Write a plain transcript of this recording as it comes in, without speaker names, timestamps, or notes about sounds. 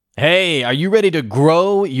Hey, are you ready to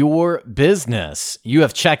grow your business? You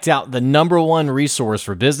have checked out the number one resource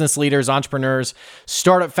for business leaders, entrepreneurs,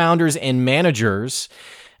 startup founders, and managers.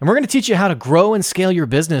 And we're going to teach you how to grow and scale your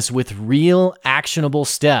business with real actionable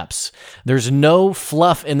steps. There's no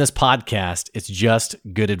fluff in this podcast. It's just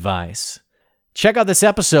good advice. Check out this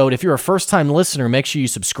episode. If you're a first-time listener, make sure you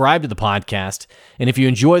subscribe to the podcast. And if you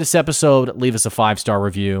enjoy this episode, leave us a 5-star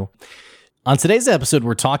review. On today's episode,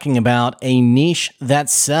 we're talking about a niche that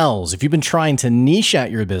sells. If you've been trying to niche out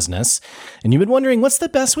your business and you've been wondering, what's the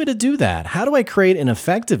best way to do that? How do I create an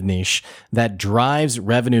effective niche that drives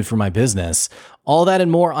revenue for my business? All that and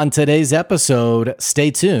more on today's episode. Stay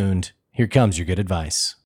tuned. Here comes your good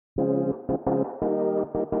advice.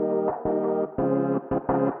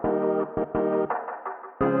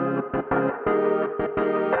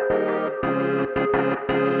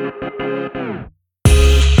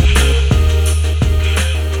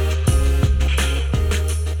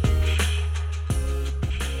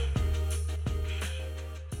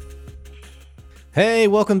 Hey,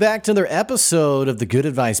 welcome back to another episode of the Good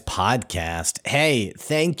Advice Podcast. Hey,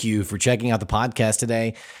 thank you for checking out the podcast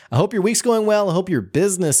today. I hope your week's going well. I hope your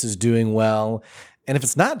business is doing well. And if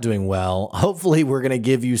it's not doing well, hopefully we're going to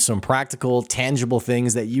give you some practical, tangible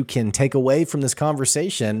things that you can take away from this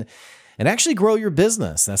conversation and actually grow your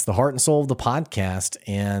business. That's the heart and soul of the podcast.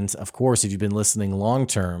 And of course, if you've been listening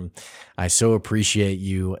long-term, I so appreciate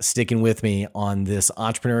you sticking with me on this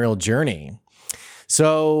entrepreneurial journey.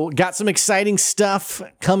 So got some exciting stuff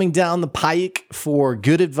coming down the pike for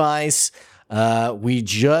Good Advice. We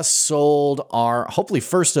just sold our hopefully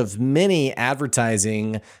first of many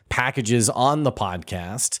advertising packages on the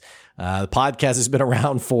podcast. The podcast has been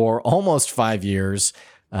around for almost 5 years,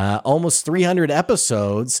 almost 300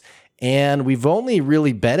 episodes, and we've only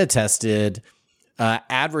really beta tested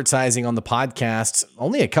advertising on the podcast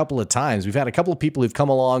only a couple of times. We've had a couple of people who've come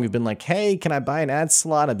along who've been like, hey, can I buy an ad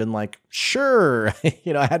slot? I've been like, sure. I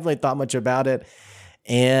hadn't really thought much about it.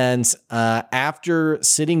 And after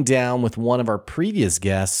sitting down with one of our previous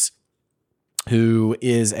guests, who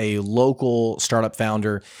is a local startup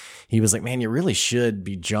founder, he was like, man, you really should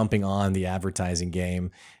be jumping on the advertising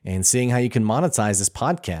game and seeing how you can monetize this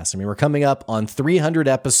podcast. I mean, we're coming up on 300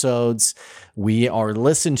 episodes. We are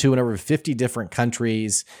listened to in over 50 different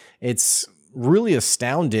countries. It's really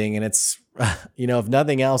astounding. And it's, if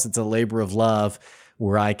nothing else, it's a labor of love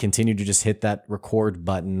where I continue to just hit that record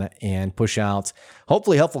button and push out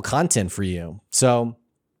hopefully helpful content for you. So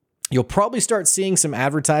you'll probably start seeing some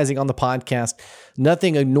advertising on the podcast,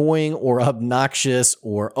 nothing annoying or obnoxious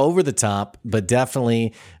or over the top, but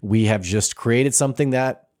definitely we have just created something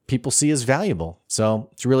that people see as valuable. So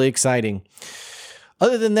it's really exciting.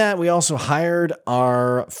 Other than that, we also hired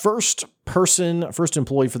our first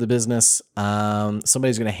employee for the business.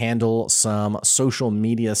 Somebody's going to handle some social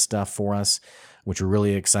media stuff for us, which we're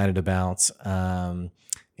really excited about.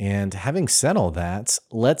 And having said all that,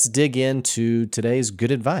 let's dig into today's good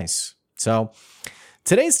advice. So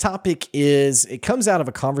today's topic it comes out of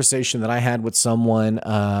a conversation that I had with someone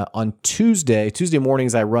on Tuesday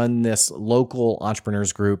mornings. I run this local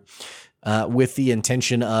entrepreneurs group with the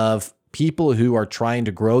intention of people who are trying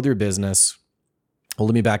to grow their business. Well,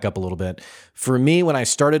 let me back up a little bit. For me, when I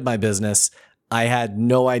started my business, I had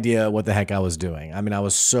no idea what the heck I was doing. I mean, I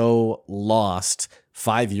was so lost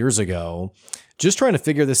 5 years ago, just trying to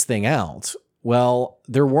figure this thing out. Well,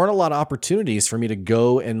 there weren't a lot of opportunities for me to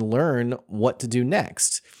go and learn what to do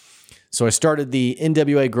next. So I started the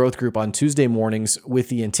NWA Growth Group on Tuesday mornings with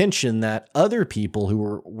the intention that other people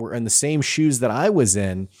who were in the same shoes that I was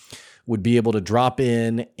in would be able to drop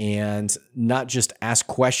in and not just ask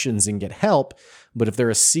questions and get help, but if they're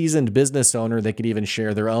a seasoned business owner, they could even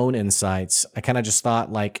share their own insights. I kind of just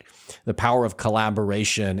thought like the power of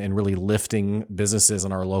collaboration and really lifting businesses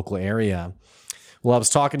in our local area. Well, I was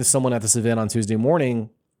talking to someone at this event on Tuesday morning,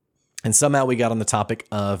 and somehow we got on the topic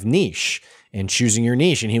of niche and choosing your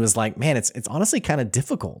niche. And he was like, man, it's honestly kind of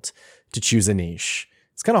difficult to choose a niche.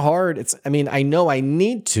 It's kind of hard. I know I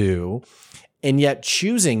need to, and yet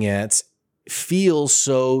choosing it feels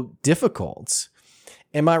so difficult.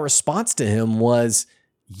 And my response to him was,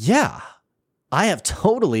 yeah, I have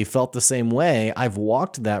totally felt the same way. I've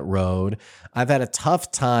walked that road. I've had a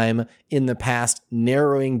tough time in the past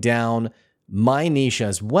narrowing down my niche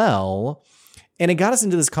as well. And it got us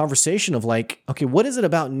into this conversation of like, okay, what is it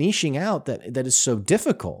about niching out that is so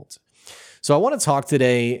difficult? So I want to talk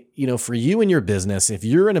today, for you and your business, if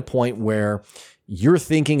you're in a point where you're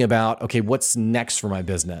thinking about, okay, what's next for my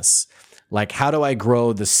business? Like, how do I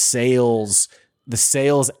grow the sales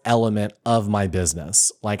element of my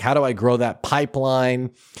business? Like, how do I grow that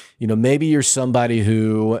pipeline? Maybe you're somebody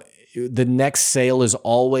who the next sale is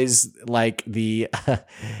always like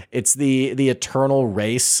it's the eternal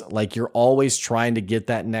race. Like you're always trying to get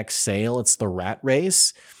that next sale. It's the rat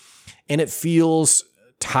race, and it feels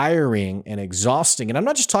tiring and exhausting. And I'm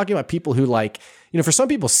not just talking about people who for some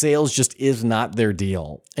people, sales just is not their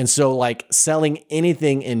deal. And so like selling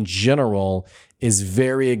anything in general is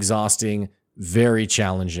very exhausting, very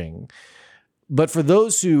challenging. But for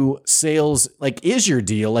those who sales is your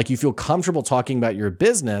deal, you feel comfortable talking about your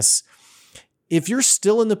business, if you're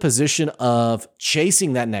still in the position of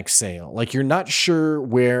chasing that next sale, you're not sure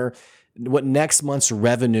what next month's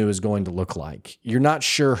revenue is going to look like. You're not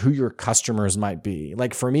sure who your customers might be.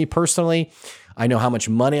 For me personally, I know how much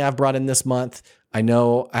money I've brought in this month. I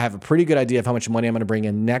know I have a pretty good idea of how much money I'm going to bring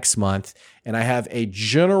in next month. And I have a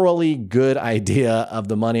generally good idea of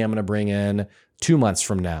the money I'm going to bring in 2 months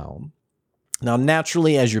from now. Now,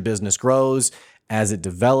 naturally, as your business grows, as it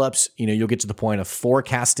develops, you'll get to the point of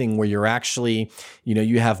forecasting where you're actually,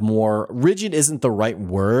 you have more rigid isn't the right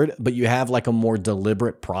word, but you have a more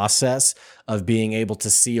deliberate process of being able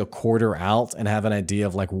to see a quarter out and have an idea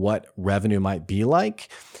of what revenue might be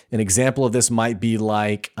like. An example of this might be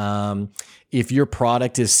if your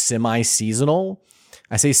product is semi-seasonal.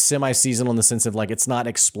 I say semi-seasonal in the sense of it's not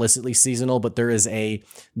explicitly seasonal, but there's a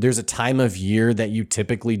time of year that you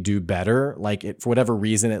typically do better. For whatever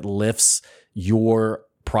reason, it lifts your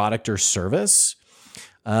product or service.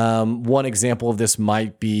 One example of this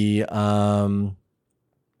might be, this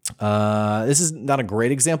is not a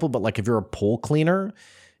great example, but if you're a pool cleaner,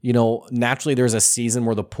 naturally there's a season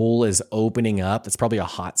where the pool is opening up. It's probably a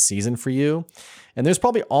hot season for you. And there's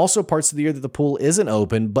probably also parts of the year that the pool isn't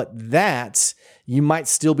open, but that you might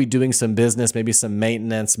still be doing some business, maybe some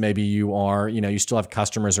maintenance. Maybe you are, you still have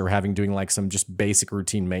customers who are doing some just basic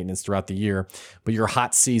routine maintenance throughout the year, but your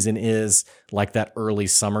hot season is that early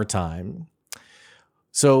summertime.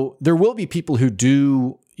 So there will be people who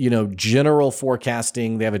do, general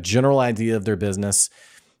forecasting. They have a general idea of their business.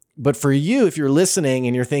 But for you, if you're listening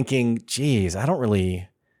and you're thinking, geez, I don't really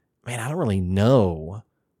know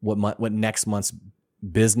what next month's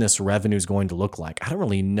business revenue is going to look like. I don't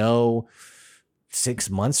really know 6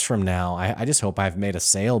 months from now. I just hope I've made a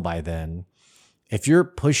sale by then. If you're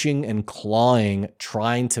pushing and clawing,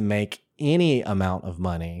 trying to make any amount of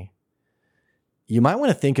money, you might want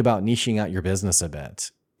to think about niching out your business a bit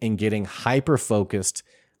and getting hyper-focused,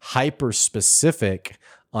 hyper-specific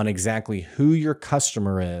on exactly who your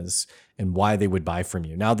customer is and why they would buy from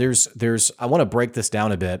you. Now, I want to break this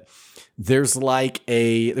down a bit. There's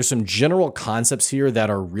some general concepts here that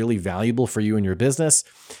are really valuable for you and your business.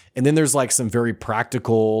 And then there's some very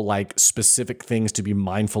practical, specific things to be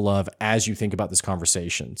mindful of as you think about this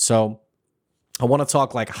conversation. So I want to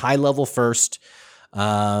talk high level first,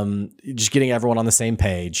 just getting everyone on the same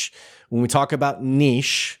page. When we talk about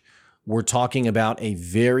niche, we're talking about a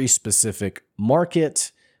very specific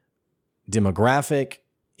market, demographic,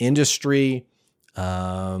 industry,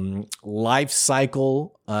 life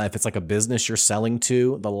cycle. If it's a business you're selling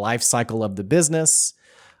to, the life cycle of the business,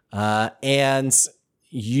 and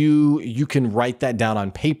you can write that down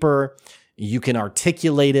on paper. You can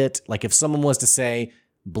articulate it. If someone was to say,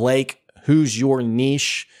 Blake, who's your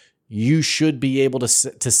niche? You should be able to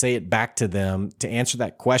say it back to them to answer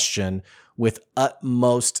that question with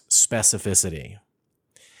utmost specificity.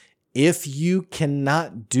 If you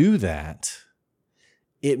cannot do that,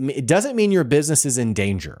 it doesn't mean your business is in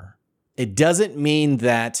danger. It doesn't mean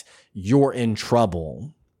that you're in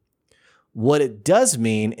trouble. What it does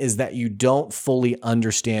mean is that you don't fully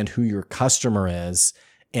understand who your customer is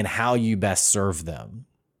and how you best serve them.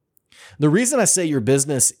 The reason I say your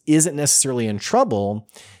business isn't necessarily in trouble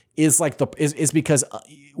is because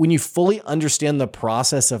when you fully understand the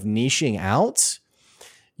process of niching out,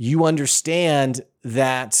 you understand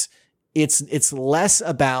that it's less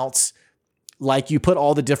about you put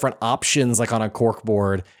all the different options on a cork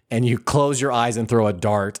board and you close your eyes and throw a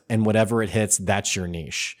dart and whatever it hits, that's your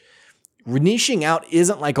niche. Niching out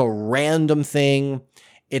isn't a random thing.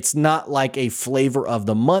 It's not a flavor of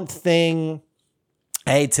the month thing.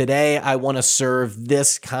 Hey, today I want to serve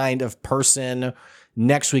this kind of person.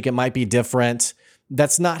 Next week it might be different.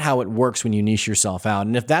 That's not how it works when you niche yourself out.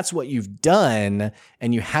 And if that's what you've done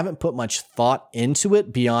and you haven't put much thought into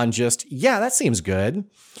it beyond just, yeah, that seems good,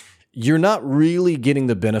 you're not really getting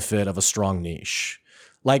the benefit of a strong niche.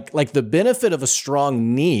 The benefit of a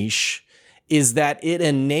strong niche is that it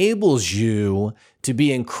enables you to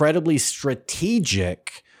be incredibly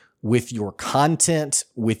strategic with your content,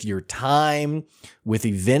 with your time, with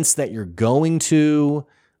events that you're going to,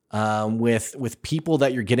 with people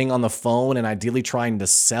that you're getting on the phone and ideally trying to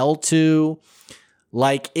sell to.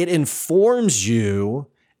 It informs you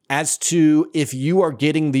as to if you are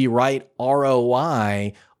getting the right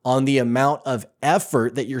ROI on the amount of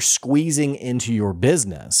effort that you're squeezing into your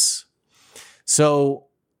business. So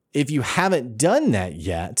if you haven't done that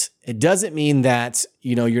yet, it doesn't mean that,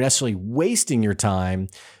 you're necessarily wasting your time,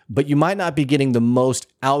 but you might not be getting the most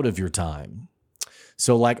out of your time.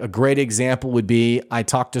 So like a great example would be, I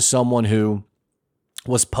talked to someone who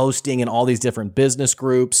was posting in all these different business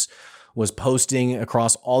groups, was posting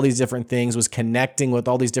across all these different things, was connecting with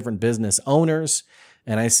all these different business owners.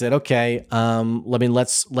 And I said, okay,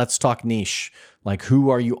 let's talk niche. Like, who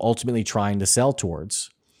are you ultimately trying to sell towards?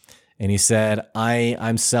 And he said,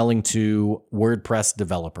 I'm selling to WordPress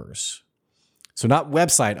developers. So not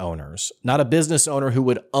website owners, not a business owner who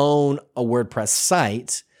would own a WordPress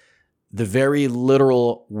site, the very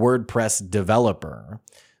literal WordPress developer.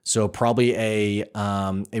 So probably a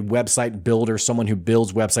website builder, someone who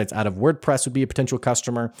builds websites out of WordPress would be a potential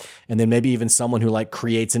customer. And then maybe even someone who like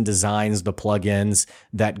creates and designs the plugins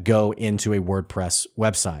that go into a WordPress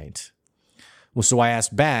website. Well, so I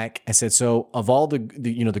asked back, I said, so of all the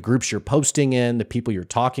groups you're posting in, the people you're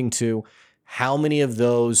talking to, how many of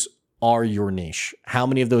those are your niche? How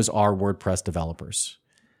many of those are WordPress developers?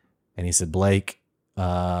 And he said, Blake,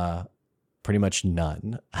 pretty much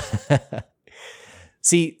none.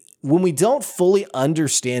 See, when we don't fully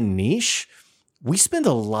understand niche, we spend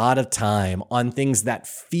a lot of time on things that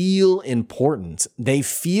feel important. They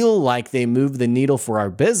feel like they move the needle for our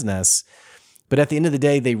business, but at the end of the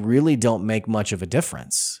day, they really don't make much of a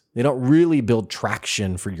difference. They don't really build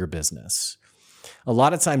traction for your business. A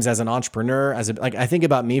lot of times as an entrepreneur, I think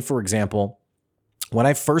about me, for example, when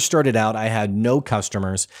I first started out, I had no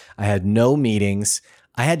customers, I had no meetings,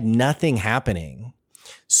 I had nothing happening.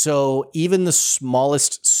 So even the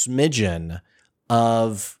smallest smidgen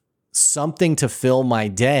of something to fill my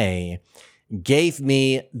day gave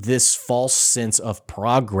me this false sense of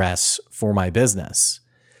progress for my business.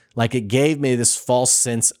 Like, it gave me this false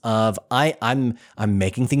sense of I'm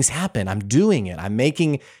making things happen. I'm doing it. I'm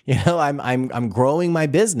making, I'm growing my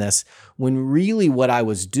business, when really what I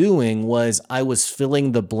was doing was I was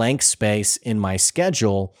filling the blank space in my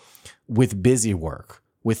schedule with busy work,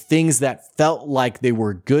 with things that felt like they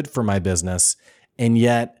were good for my business, and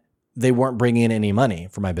yet they weren't bringing in any money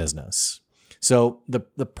for my business. So the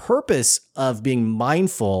purpose of being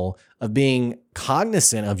mindful, of being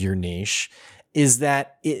cognizant of your niche, is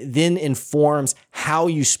that it then informs how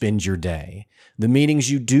you spend your day, the meetings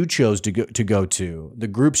you do choose to go to, the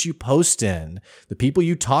groups you post in, the people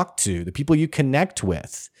you talk to, the people you connect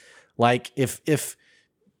with. Like, if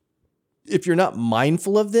you're not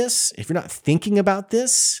mindful of this, if you're not thinking about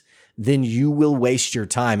this, then you will waste your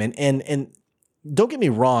time. And don't get me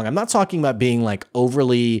wrong, I'm not talking about being like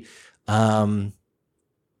overly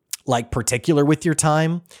particular with your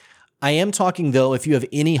time. I am talking, though, if you have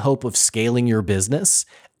any hope of scaling your business,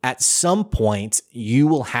 at some point you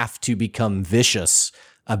will have to become vicious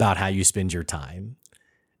about how you spend your time.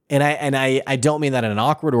 And I don't mean that in an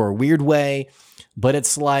awkward or a weird way, but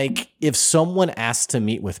it's like, if someone asks to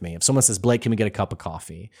meet with me, if someone says, Blake, can we get a cup of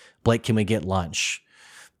coffee? Blake, can we get lunch?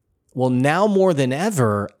 Well, now more than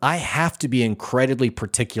ever, I have to be incredibly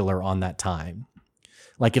particular on that time.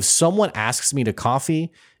 Like, if someone asks me to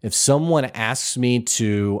coffee, if someone asks me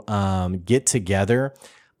to get together,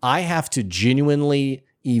 I have to genuinely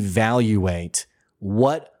evaluate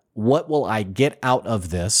what will I get out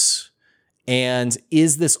of this, and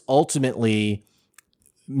is this ultimately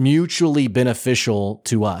mutually beneficial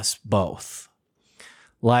to us both?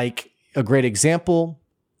 Like, a great example,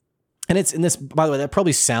 and this, by the way, that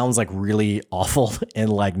probably sounds like really awful and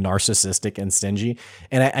like narcissistic and stingy.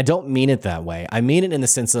 And I don't mean it that way. I mean it in the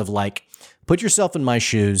sense of, like, put yourself in my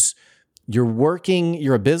shoes. You're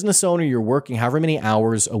a business owner, you're working however many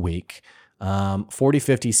hours a week, 40,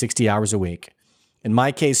 50, 60 hours a week. In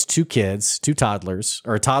my case, 2 kids, 2 toddlers,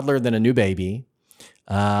 or a toddler, then a new baby,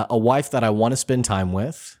 a wife that I want to spend time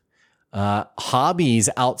with, hobbies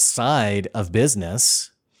outside of business.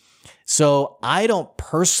 So I don't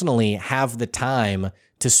personally have the time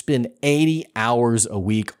to spend 80 hours a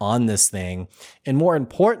week on this thing. And more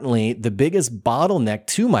importantly, the biggest bottleneck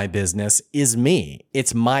to my business is me.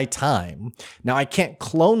 It's my time. Now, I can't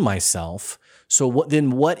clone myself. So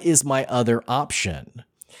what is my other option?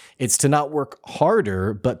 It's to not work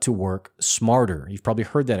harder, but to work smarter. You've probably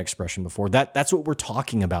heard that expression before. That's what we're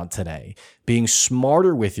talking about today. Being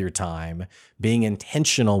smarter with your time, being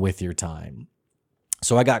intentional with your time.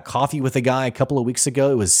 So I got coffee with a guy a couple of weeks ago.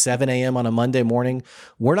 It was 7 a.m. on a Monday morning.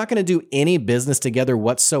 We're not going to do any business together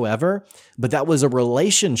whatsoever, but that was a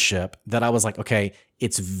relationship that I was like, okay,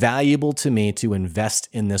 it's valuable to me to invest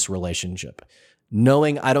in this relationship.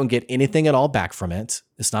 knowing I don't get anything at all back from it.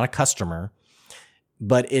 It's not a customer,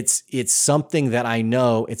 but it's something that I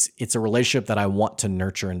know it's a relationship that I want to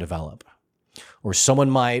nurture and develop. Or someone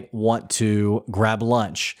might want to grab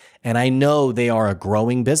lunch, and I know they are a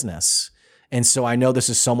growing business. And so I know this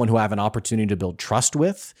is someone who I have an opportunity to build trust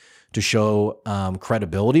with, to show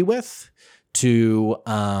credibility with, to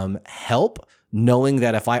help, knowing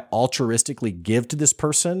that if I altruistically give to this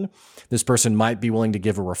person might be willing to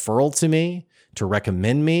give a referral to me, to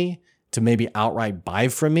recommend me, to maybe outright buy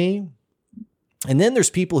from me. And then there's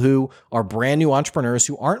people who are brand new entrepreneurs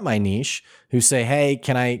who aren't my niche, who say, hey,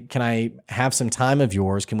 can I have some time of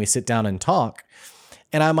yours? Can we sit down and talk?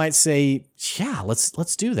 And I might say, yeah,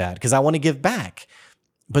 let's do that because I want to give back.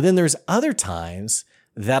 But then there's other times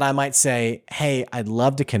that I might say, hey, I'd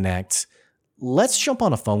love to connect. Let's jump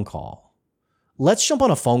on a phone call.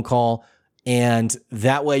 And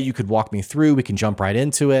that way you could walk me through. We can jump right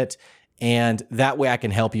into it. And that way I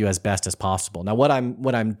can help you as best as possible. Now, what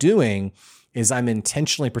I'm doing is I'm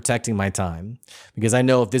intentionally protecting my time because I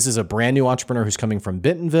know if this is a brand new entrepreneur who's coming from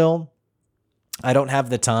Bentonville, I don't have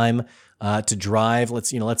the time to drive.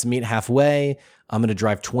 Let's meet halfway. I'm going to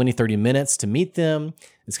drive 20, 30 minutes to meet them.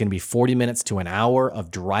 It's going to be 40 minutes to an hour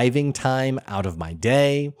of driving time out of my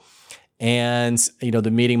day. And,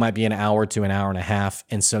 the meeting might be an hour to an hour and a half.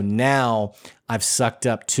 And so now I've sucked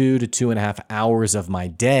up 2 to 2.5 hours of my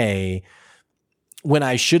day when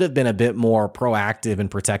I should have been a bit more proactive in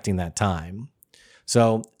protecting that time.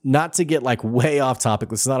 So not to get way off topic,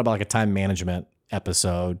 this is not about a time management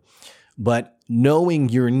episode, but knowing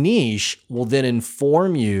your niche will then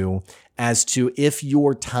inform you as to if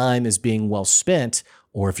your time is being well spent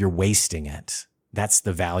or if you're wasting it. That's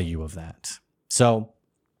the value of that. So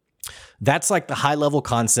that's the high level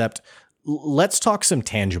concept. Let's talk some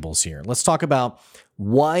tangibles here. Let's talk about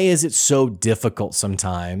why is it so difficult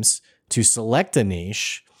sometimes to select a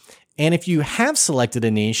niche? And if you have selected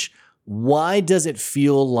a niche, why does it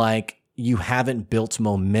feel like you haven't built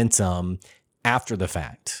momentum after the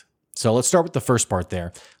fact? So let's start with the first part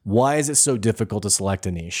there. Why is it so difficult to select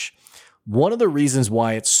a niche? One of the reasons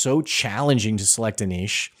why it's so challenging to select a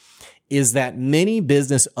niche is that many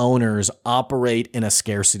business owners operate in a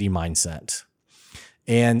scarcity mindset.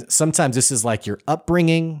 And sometimes this is your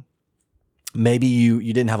upbringing. Maybe you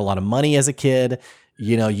didn't have a lot of money as a kid.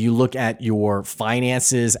 You look at your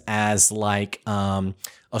finances as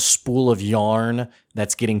a spool of yarn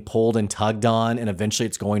that's getting pulled and tugged on, and eventually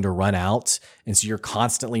it's going to run out. And so you're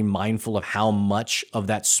constantly mindful of how much of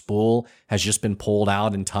that spool has just been pulled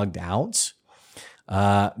out and tugged out.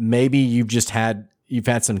 Maybe you've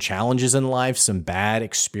had some challenges in life, some bad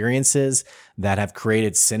experiences that have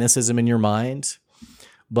created cynicism in your mind.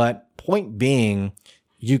 But point being,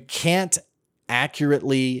 you can't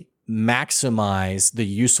accurately maximize the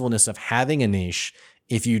usefulness of having a niche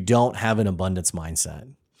if you don't have an abundance mindset.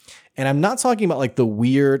 And I'm not talking about the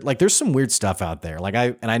weird, there's some weird stuff out there.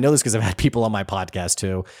 I know this because I've had people on my podcast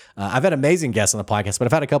too. I've had amazing guests on the podcast, but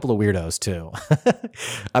I've had a couple of weirdos too.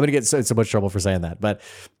 I'm going to get so much trouble for saying that. But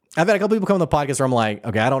I've had a couple people come on the podcast where I'm like,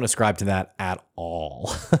 okay, I don't ascribe to that at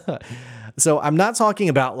all. So I'm not talking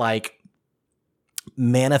about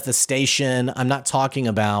manifestation. I'm not talking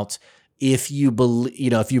about if you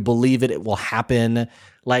believe it will happen.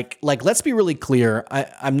 Let's be really clear.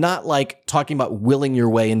 I'm not talking about willing your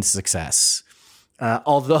way into success.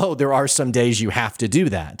 Although there are some days you have to do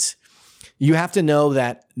that. You have to know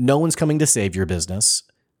that no one's coming to save your business.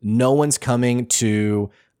 No one's coming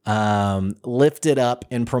to lift it up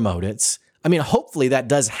and promote it. I mean, hopefully that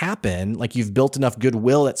does happen. You've built enough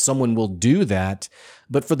goodwill that someone will do that.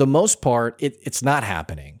 But for the most part, it's not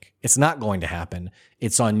happening. It's not going to happen.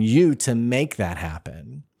 It's on you to make that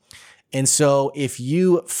happen. And so if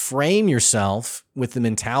you frame yourself with the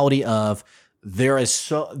mentality of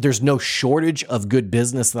there's no shortage of good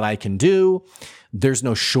business that I can do, there's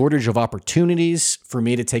no shortage of opportunities for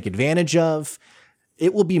me to take advantage of,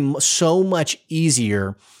 it will be so much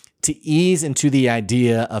easier to ease into the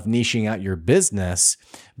idea of niching out your business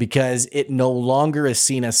because it no longer is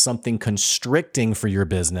seen as something constricting for your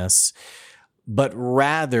business, but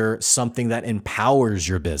rather something that empowers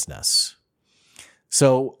your business.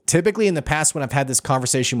 So typically in the past, when I've had this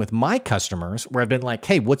conversation with my customers where I've been like,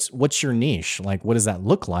 hey, what's your niche? What does that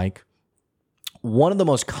look like? One of the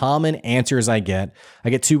most common answers I get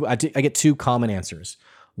two common answers.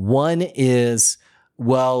 One is,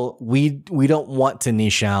 well, we don't want to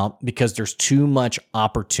niche out because there's too much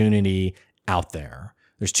opportunity out there.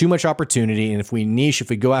 There's too much opportunity. And if we niche,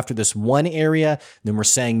 if we go after this one area, then we're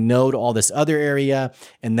saying no to all this other area.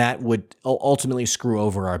 And that would ultimately screw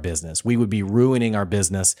over our business. We would be ruining our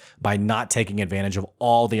business by not taking advantage of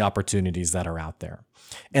all the opportunities that are out there.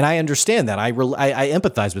 And I understand that. I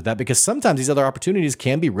empathize with that because sometimes these other opportunities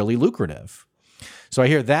can be really lucrative. So I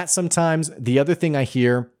hear that sometimes. The other thing I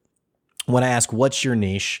hear when I ask, what's your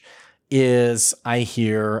niche, is I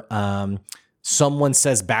hear someone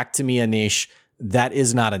says back to me a niche that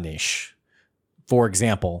is not a niche. For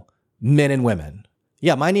example, men and women.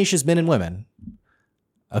 Yeah, my niche is men and women.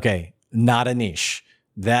 Okay, not a niche.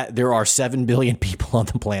 That there are 7 billion people on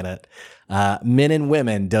the planet. Men and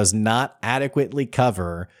women does not adequately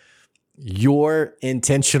cover your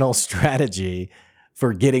intentional strategy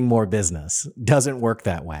for getting more business. Doesn't work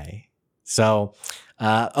that way. So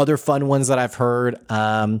other fun ones that I've heard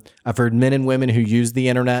men and women who use the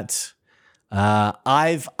internet.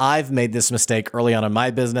 I've made this mistake early on in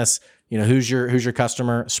my business. You know, who's your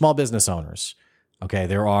customer? Small business owners. Okay,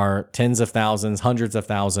 there are tens of thousands, hundreds of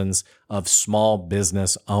thousands of small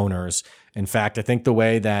business owners. In fact, I think the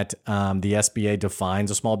way that the SBA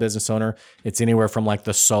defines a small business owner, it's anywhere from like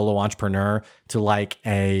the solo entrepreneur to like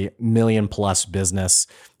a million plus business,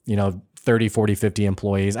 30, 40, 50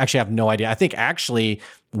 employees. Actually, I have no idea. I think actually,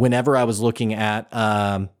 whenever I was looking at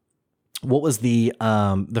what was the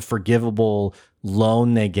forgivable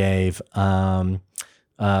loan they gave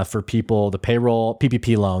for people, the payroll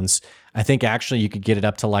PPP loans, I think actually you could get it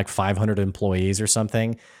up to like 500 employees or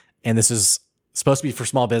something. And this is supposed to be for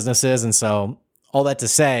small businesses. And so all that to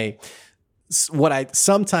say, what I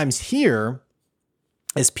sometimes hear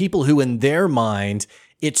is people who in their mind,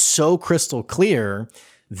 it's so crystal clear,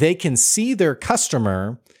 they can see their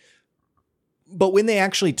customer, but when they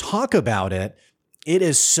actually talk about it, it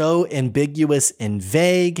is so ambiguous and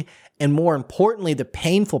vague. And more importantly, the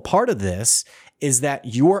painful part of this is that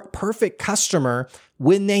your perfect customer,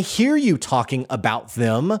 when they hear you talking about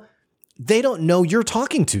them, they don't know you're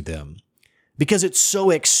talking to them because it's so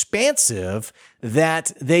expansive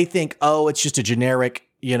that they think, oh, it's just a generic,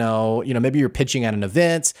 maybe you're pitching at an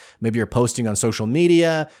event, maybe you're posting on social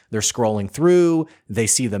media, they're scrolling through, they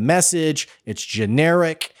see the message, it's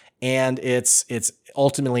generic, and it's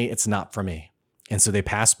ultimately, it's not for me. And so they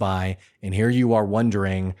pass by, and here you are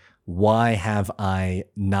wondering, why have I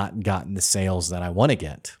not gotten the sales that I want to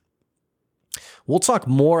get? We'll talk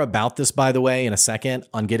more about this, by the way, in a second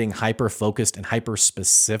on getting hyper-focused and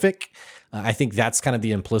hyper-specific. I think that's kind of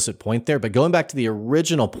the implicit point there. But going back to the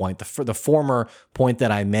original point, the former point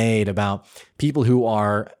that I made about people who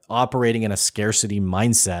are operating in a scarcity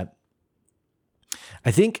mindset,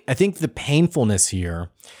 I think the painfulness here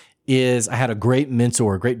is I had a great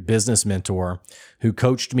mentor, a great business mentor who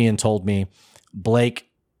coached me and told me, Blake,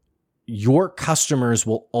 your customers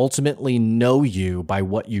will ultimately know you by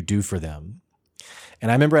what you do for them. And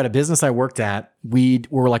I remember at a business I worked at, we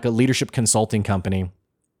were like a leadership consulting company.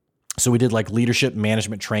 So we did like leadership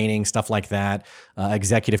management training, stuff like that,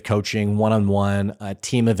 executive coaching, one-on-one,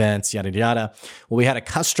 team events, yada, yada. Well, we had a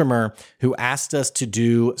customer who asked us to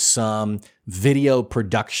do some video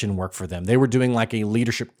production work for them. They were doing like a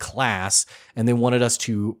leadership class, and they wanted us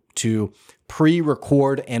to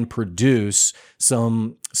pre-record and produce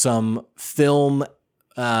some film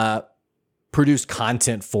produced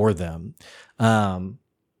content for them.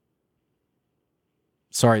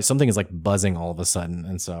 Sorry, something is like buzzing all of a sudden,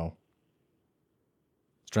 and so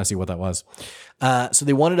trying to see what that was. So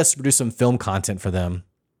they wanted us to produce some film content for them.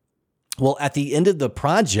 Well, at the end of the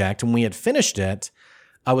project, when we had finished it,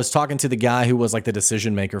 I was talking to the guy who was like the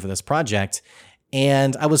decision maker for this project,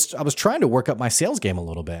 and I was trying to work up my sales game a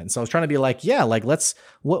little bit. And so I was trying to be like, yeah, like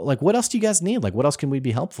what else do you guys need? Like, what else can we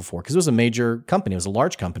be helpful for? Because it was a major company, it was a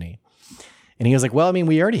large company. And he was like, well, I mean,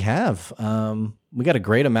 we already have, we got a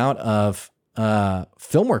great amount of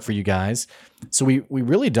film work for you guys, so we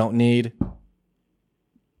really don't need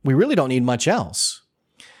much else.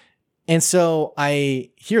 And so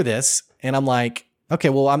I hear this and I'm like, okay,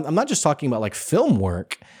 well, I'm not just talking about like film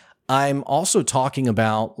work. I'm also talking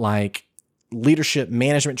about like leadership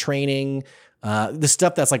management training, the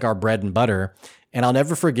stuff that's like our bread and butter. And I'll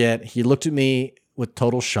never forget, he looked at me with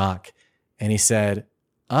total shock and he said,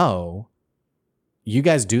 oh, you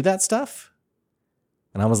guys do that stuff?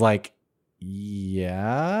 And I was like,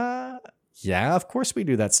 yeah, of course we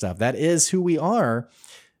do that stuff. That is who we are.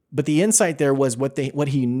 But the insight there was what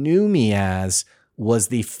he knew me as was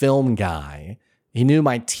the film guy. He knew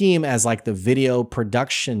my team as like the video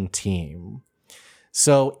production team.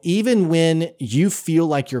 So even when you feel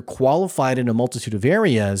like you're qualified in a multitude of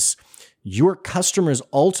areas, your customers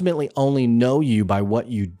ultimately only know you by what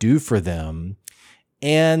you do for them.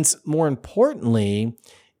 And more importantly,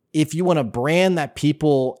 if you want a brand that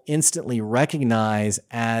people instantly recognize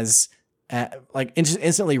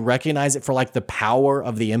instantly recognize it for like the power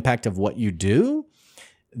of the impact of what you do,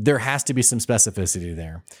 there has to be some specificity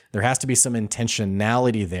there. There has to be some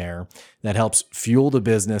intentionality there that helps fuel the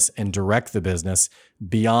business and direct the business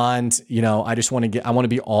beyond, I want to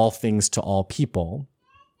be all things to all people.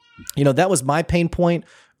 That was my pain point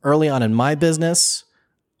early on in my business.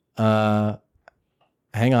 Hang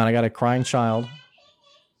on, I got a crying child.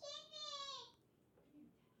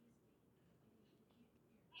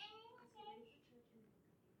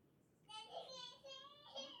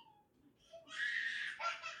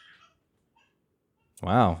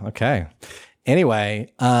 Wow. Okay.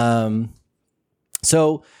 Anyway,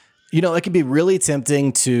 so, it can be really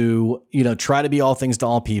tempting to, try to be all things to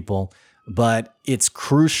all people, but it's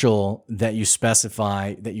crucial that you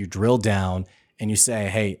specify, that you drill down and you say,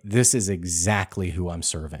 hey, this is exactly who I'm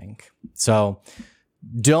serving. So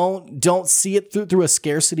don't see it through a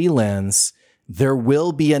scarcity lens. There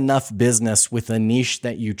will be enough business with a niche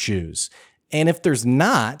that you choose. And if there's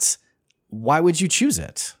not, why would you choose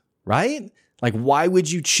it? Right? Like, why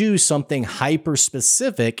would you choose something hyper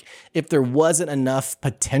specific if there wasn't enough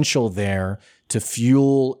potential there to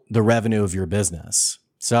fuel the revenue of your business?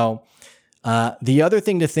 So the other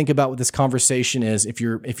thing to think about with this conversation is if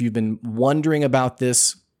you've been wondering about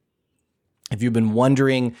this, if you've been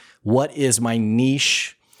wondering what is my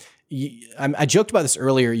niche, I joked about this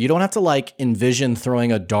earlier. You don't have to envision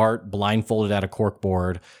throwing a dart blindfolded at a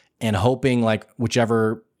corkboard and hoping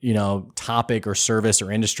whichever topic or service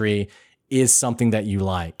or industry is something that you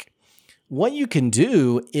like. What you can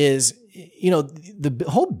do is, the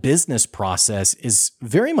whole business process is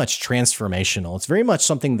very much transformational. It's very much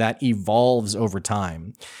something that evolves over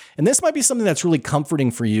time. And this might be something that's really comforting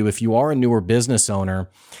for you if you are a newer business owner,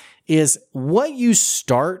 is what you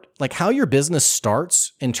start, how your business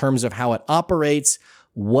starts in terms of how it operates,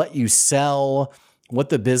 what you sell, what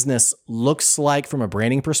the business looks like from a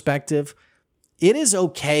branding perspective. It is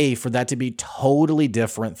okay for that to be totally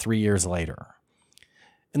different 3 years later.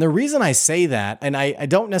 And the reason I say that, and I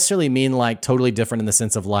don't necessarily mean totally different in the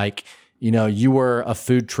sense of you were a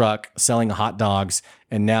food truck selling hot dogs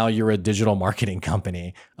and now you're a digital marketing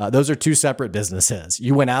company. Those are two separate businesses.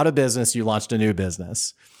 You went out of business, you launched a new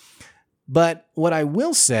business. But what I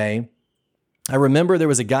will say, I remember there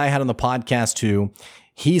was a guy I had on the podcast who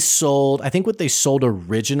he sold, I think what they sold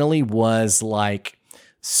originally was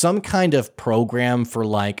some kind of program for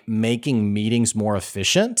making meetings more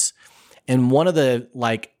efficient. And one of the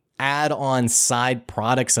add-on side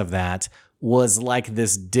products of that was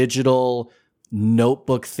this digital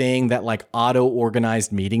notebook thing that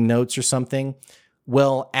auto-organized meeting notes or something.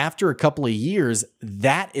 Well, after a couple of years,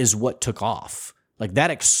 that is what took off.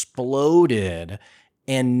 That exploded.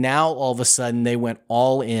 And now all of a sudden they went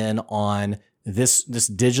all in on this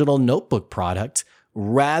digital notebook product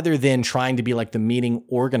rather than trying to be the meeting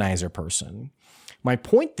organizer person. My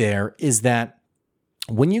point there is that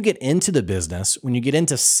when you get into the business, when you get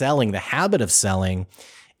into selling, the habit of selling,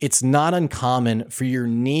 it's not uncommon for your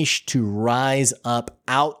niche to rise up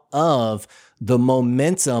out of the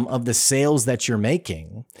momentum of the sales that you're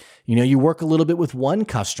making. You work a little bit with one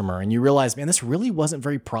customer and you realize, man, this really wasn't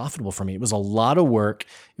very profitable for me. It was a lot of work.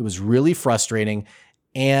 It was really frustrating.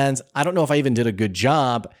 And I don't know if I even did a good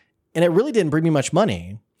job. And it really didn't bring me much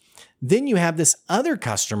money. Then you have this other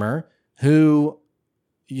customer who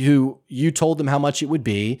you told them how much it would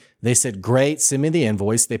be. They said, great, send me the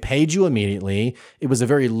invoice. They paid you immediately. It was a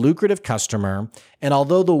very lucrative customer. And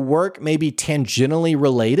although the work may be tangentially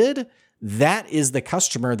related, that is the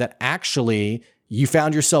customer that actually you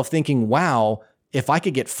found yourself thinking, wow, if I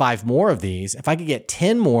could get 5 more of these, if I could get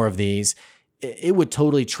 10 more of these, it would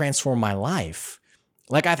totally transform my life.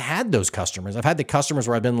 I've had those customers. I've had the customers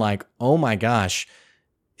where I've been oh my gosh,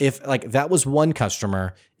 if that was one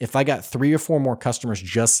customer, if I got 3 or 4 more customers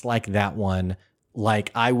just like that one,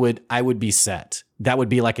 I would be set. That would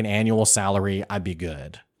be an annual salary. I'd be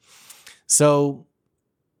good. So,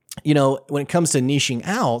 when it comes to niching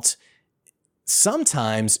out,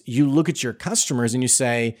 sometimes you look at your customers and you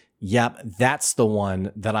say, yep, that's the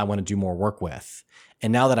one that I want to do more work with.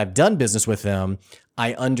 And now that I've done business with them,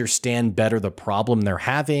 I understand better the problem they're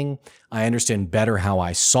having. I understand better how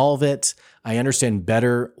I solve it. I understand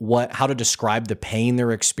better how to describe the pain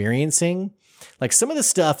they're experiencing. Some of the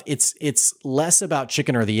stuff, it's less about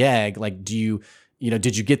chicken or the egg. Do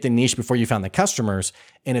did you get the niche before you found the customers?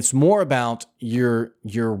 And it's more about you're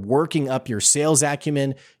working up your sales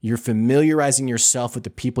acumen, you're familiarizing yourself with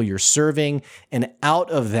the people you're serving, and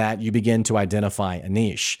out of that, you begin to identify a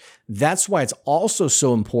niche. That's why it's also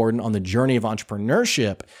so important on the journey of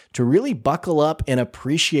entrepreneurship to really buckle up and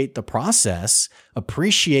appreciate the process,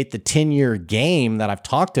 appreciate the 10-year game that I've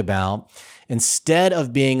talked about, instead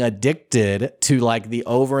of being addicted to like the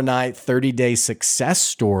overnight 30-day success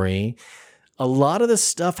story. A lot of this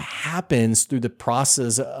stuff happens through the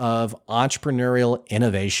process of entrepreneurial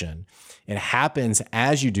innovation. It happens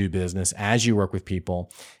as you do business, as you work with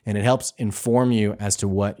people, and it helps inform you as to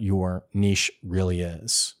what your niche really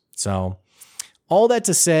is. So all that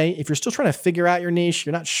to say, if you're still trying to figure out your niche,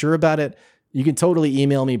 you're not sure about it, you can totally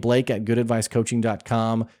email me,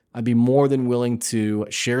 Blake@goodadvicecoaching.com. I'd be more than willing to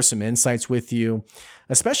share some insights with you,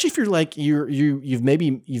 especially if you're like, you've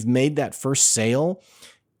made that first sale,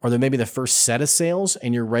 or then maybe the first set of sales,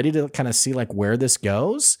 and you're ready to kind of see like where this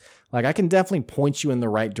goes. Like I can definitely point you in the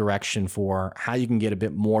right direction for how you can get a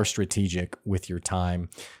bit more strategic with your time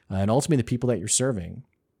and ultimately the people that you're serving.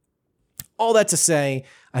 All that to say,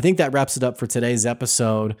 I think that wraps it up for today's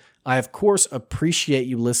episode. I, of course, appreciate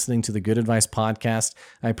you listening to the Good Advice Podcast.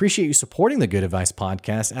 I appreciate you supporting the Good Advice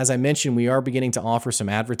Podcast. As I mentioned, we are beginning to offer some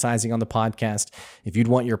advertising on the podcast. If you'd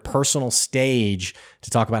want your personal stage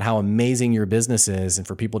to talk about how amazing your business is and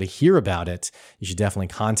for people to hear about it, you should definitely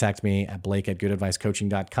contact me at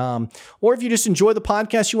Blake@goodadvicecoaching.com. Or if you just enjoy the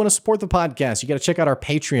podcast, you want to support the podcast, you got to check out our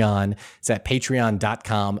Patreon. It's at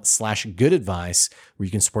patreon.com/goodadvice, where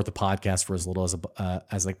you can support the podcast for as little as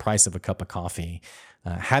the price of a cup of coffee.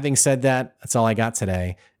 Having said that, that's all I got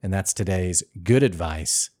today, and that's today's good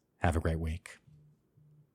advice. Have a great week.